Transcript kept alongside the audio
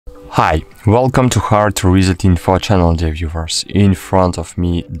Hi, welcome to HardReset.Info channel, dear viewers. In front of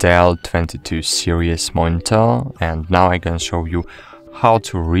me Dell 22 series monitor, and now I can show you how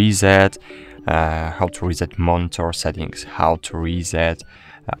to reset monitor settings, how to reset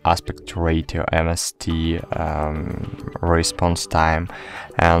aspect ratio, MST, response time,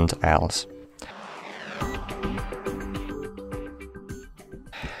 and else.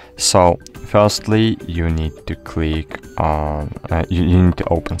 So firstly, you need to click on you need to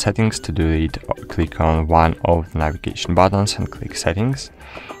open settings. To do it, click on one of the navigation buttons and click settings.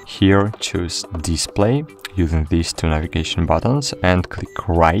 Here choose display using these two navigation buttons and click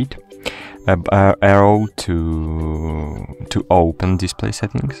right arrow to open display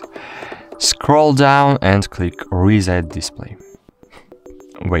settings. Scroll down and click reset display.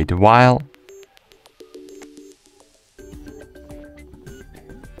 Wait a while.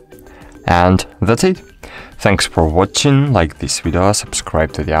 And that's it. Thanks for watching, like this video,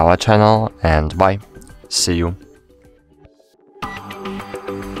 subscribe to the our channel, and bye. See you.